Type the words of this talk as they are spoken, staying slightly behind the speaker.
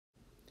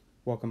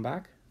Welcome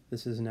back.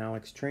 This is an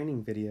Aleks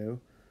training video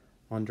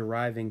on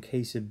deriving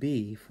K sub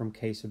B from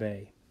K sub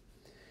A.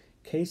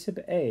 K sub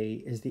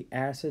A is the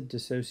acid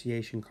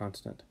dissociation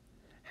constant.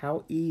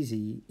 How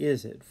easy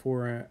is it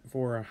for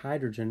a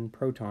hydrogen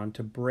proton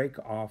to break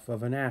off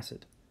of an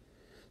acid?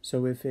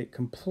 So if it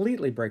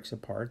completely breaks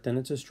apart, then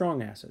it's a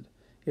strong acid.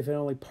 If it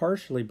only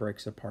partially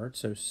breaks apart,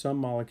 so some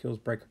molecules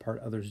break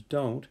apart, others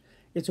don't,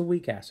 it's a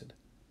weak acid.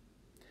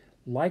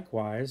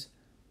 Likewise,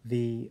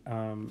 the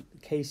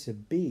K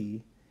sub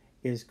B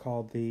is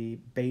called the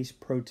base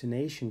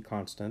protonation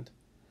constant,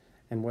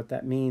 and what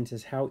that means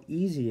is how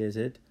easy is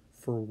it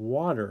for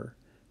water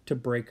to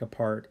break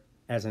apart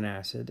as an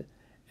acid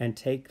and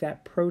take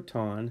that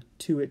proton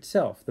to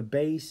itself. The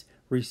base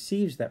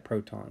receives that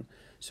proton.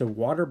 So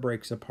water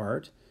breaks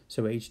apart,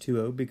 so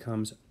H2O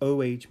becomes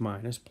OH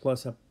minus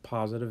plus a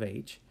positive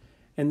H,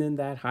 and then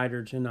that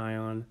hydrogen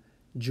ion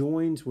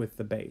joins with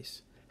the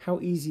base. How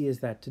easy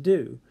is that to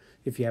do?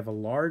 If you have a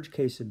large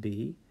K sub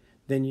B,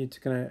 then it's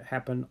going to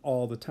happen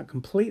all the time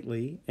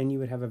completely, and you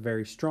would have a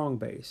very strong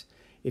base.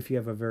 If you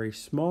have a very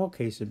small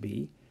K sub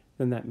B,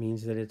 then that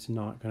means that it's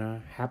not going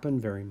to happen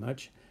very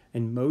much,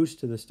 and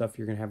most of the stuff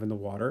you're going to have in the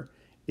water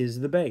is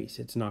the base.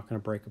 It's not going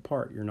to break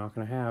apart. You're not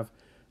going to have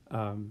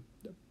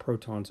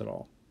protons at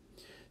all.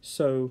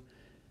 So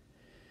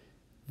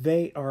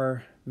they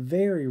are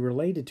very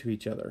related to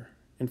each other.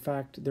 In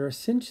fact, they're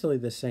essentially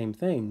the same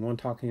thing, one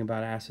talking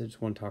about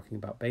acids, one talking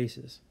about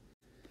bases.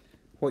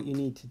 What you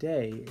need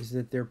today is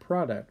that their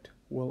product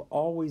will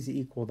always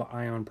equal the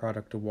ion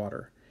product of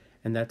water,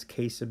 and that's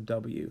K sub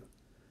W.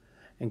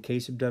 And K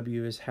sub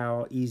W is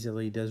how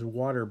easily does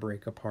water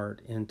break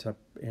apart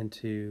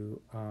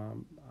into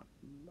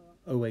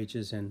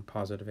OHs and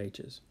positive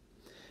Hs.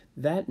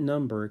 That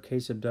number, K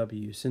sub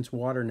W, since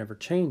water never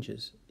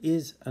changes,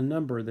 is a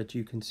number that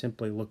you can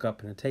simply look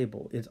up in a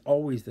table. It's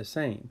always the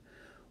same.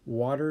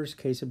 Water's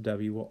K sub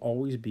W will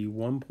always be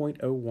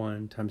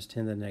 1.01 times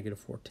 10 to the negative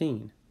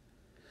 14.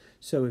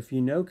 So if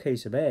you know K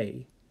sub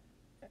A,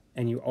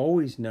 and you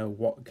always know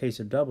what K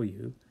sub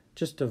W,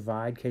 just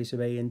divide K sub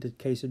A into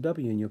K sub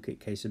W and you'll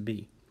get K sub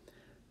B.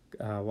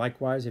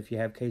 Likewise, if you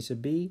have K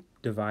sub B,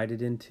 divide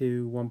it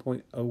into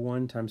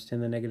 1.01 times 10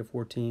 to the negative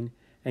 14,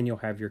 and you'll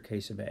have your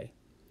K sub A.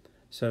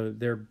 So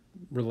they're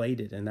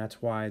related, and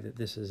that's why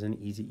this is an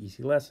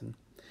easy lesson.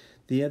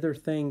 The other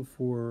thing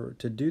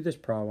to do this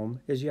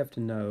problem is you have to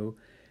know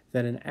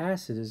that an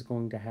acid is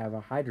going to have a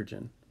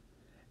hydrogen,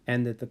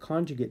 and that the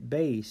conjugate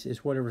base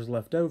is whatever's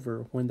left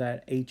over when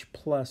that H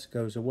plus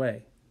goes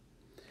away.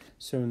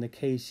 So in the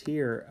case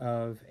here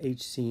of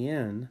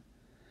HCN,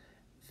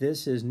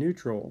 this is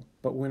neutral,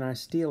 but when I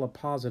steal a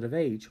positive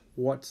H,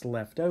 what's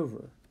left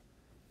over?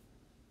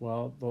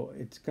 Well,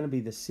 it's going to be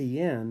the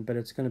CN, but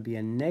it's going to be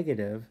a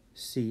negative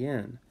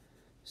CN.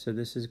 So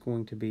this is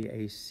going to be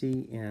a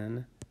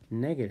CN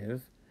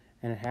negative,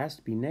 and it has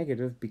to be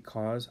negative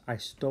because I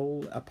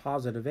stole a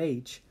positive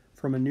H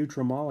from a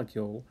neutral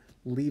molecule,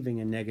 leaving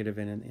a negative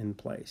in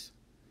place.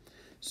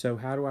 So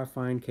how do I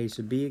find K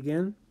sub B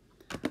again?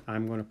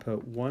 I'm going to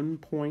put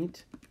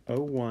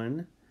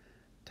 1.01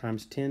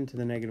 times 10 to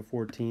the negative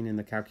 14 in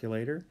the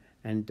calculator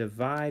and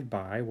divide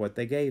by what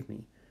they gave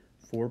me,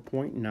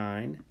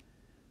 4.9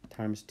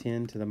 times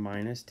 10 to the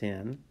minus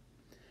 10.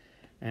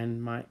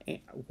 And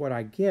what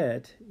I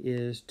get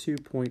is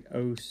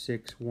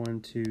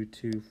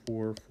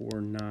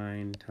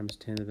 2.06122449 times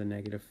 10 to the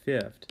negative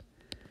fifth.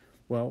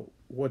 Well,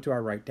 what do I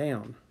write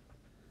down?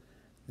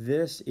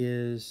 This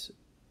is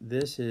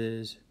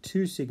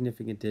two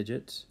significant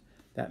digits.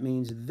 That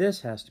means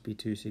this has to be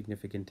two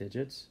significant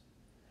digits.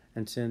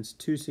 And since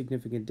two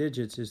significant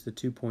digits is the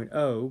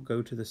 2.0,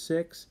 go to the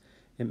 6,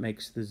 it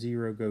makes the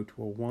 0 go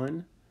to a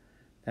 1.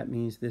 That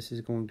means this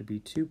is going to be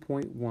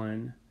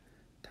 2.1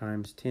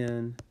 times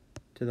 10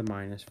 to the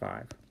minus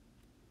 5.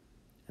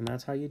 And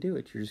that's how you do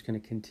it. You're just going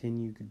to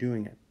continue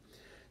doing it.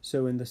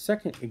 So in the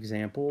second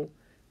example,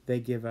 they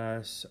give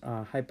us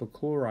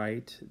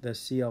hypochlorite, the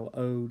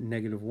ClO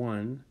negative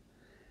 1.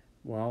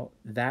 Well,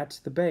 that's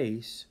the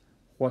base.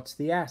 What's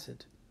the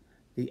acid?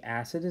 The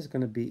acid is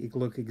going to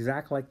look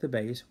exactly like the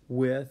base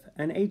with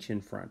an H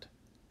in front.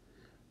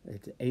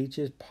 H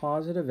is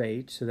positive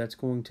H, so that's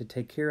going to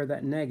take care of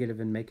that negative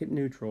and make it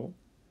neutral.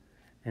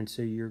 And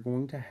so you're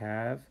going to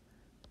have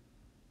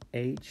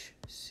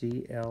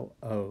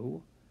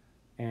HClO,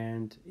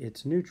 and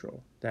it's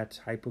neutral. That's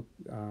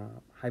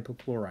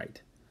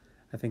hypochlorite.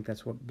 I think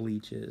that's what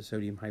bleach is,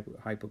 sodium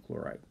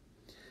hypochlorite.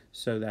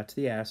 So that's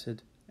the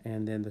acid,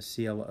 and then the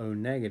ClO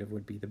negative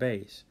would be the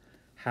base.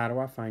 How do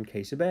I find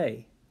K sub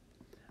A?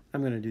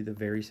 I'm going to do the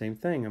very same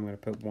thing. I'm going to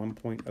put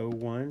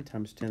 1.01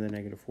 times 10 to the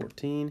negative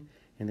 14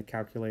 in the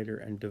calculator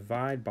and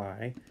divide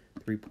by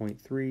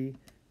 3.3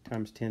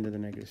 times 10 to the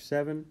negative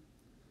 7.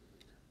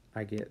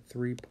 I get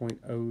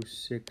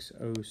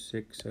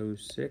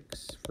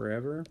 3.060606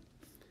 forever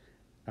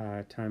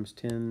times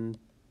 10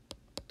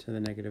 to the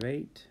negative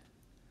 8.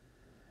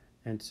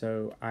 And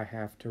so I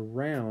have to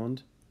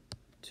round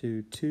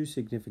to two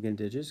significant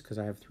digits because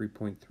I have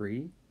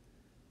 3.3.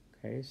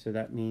 Okay, so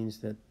that means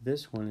that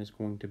this one is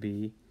going to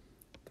be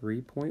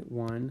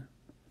 3.1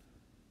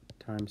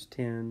 times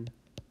 10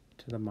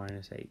 to the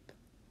minus 8th.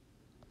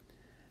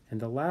 And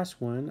the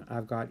last one,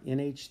 I've got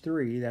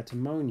NH3, that's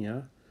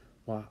ammonia.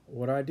 Well,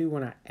 what do I do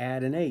when I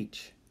add an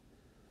H?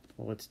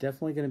 Well, it's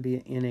definitely going to be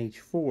an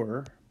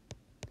NH4,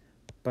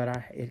 but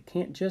it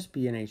can't just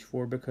be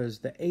NH4 because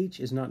the H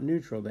is not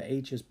neutral. The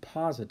H is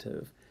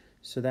positive,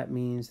 so that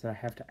means that I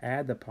have to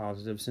add the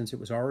positive. Since it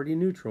was already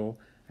neutral,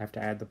 I have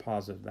to add the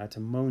positive. That's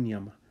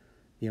ammonium,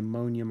 the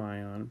ammonium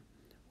ion,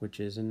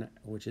 which is an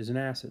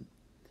acid.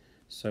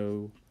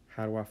 So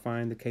how do I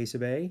find the case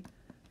of A?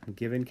 I'm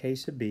given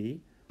case of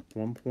B,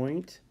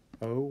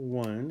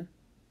 1.01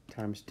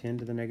 times 10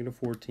 to the negative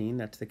 14,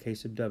 that's the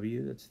case of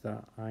W, that's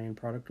the ion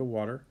product of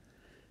water,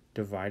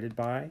 divided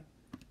by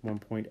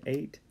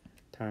 1.8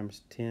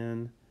 times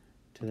 10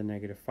 to the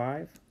negative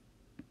 5,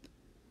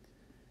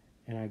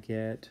 and I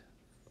get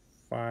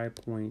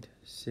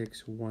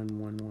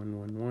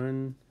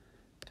 5.61111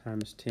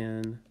 times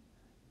 10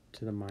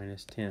 to the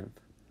minus 10th.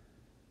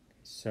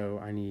 So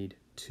I need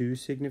two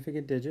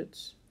significant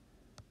digits,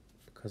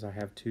 because I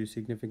have two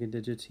significant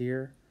digits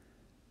here.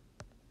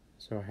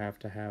 So I have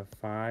to have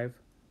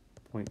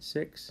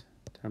 5.6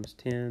 times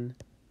 10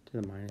 to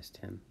the minus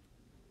 10.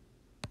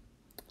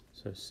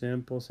 So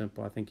simple,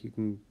 simple. I think you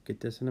can get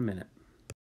this in a minute.